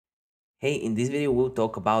Hey, in this video, we'll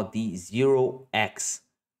talk about the 0x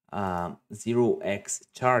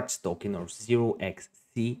charts token or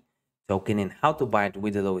 0xC token and how to buy it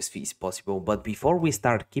with the lowest fees possible. But before we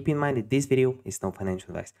start, keep in mind that this video is no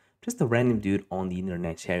financial advice, just a random dude on the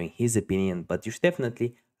internet sharing his opinion. But you should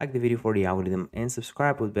definitely like the video for the algorithm and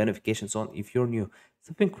subscribe with notifications on if you're new.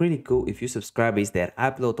 Something really cool if you subscribe is that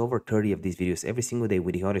I upload over 30 of these videos every single day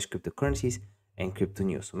with the hottest cryptocurrencies and crypto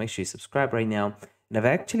news. So make sure you subscribe right now. And I've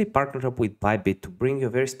actually partnered up with Bybit to bring you a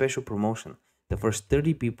very special promotion. The first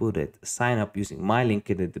 30 people that sign up using my link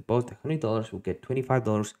and that deposit $100 will get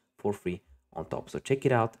 $25 for free on top. So check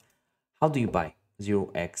it out. How do you buy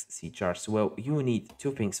 0xCharts? Well, you need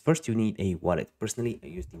two things. First, you need a wallet. Personally, I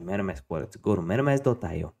use the MetaMask wallet. So go to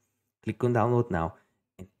metamask.io, click on download now,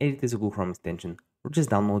 and edit as a Google Chrome extension, or just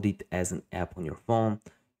download it as an app on your phone.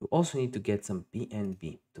 You also need to get some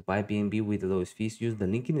BNB. To buy BNB with the lowest fees, use the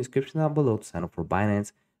link in the description down below to sign up for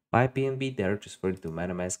Binance. Buy BNB there, transfer it to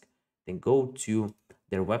MetaMask. Then go to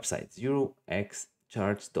their website,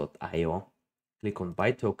 0xCharts.io. Click on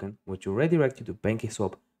Buy Token, which will redirect you to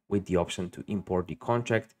Pancakeswap with the option to import the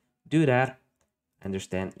contract. Do that.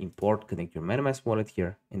 Understand, import, connect your MetaMask wallet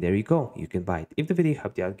here, and there you go. You can buy it. If the video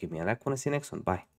helped you out, give me a like. Want to see you next one. Bye.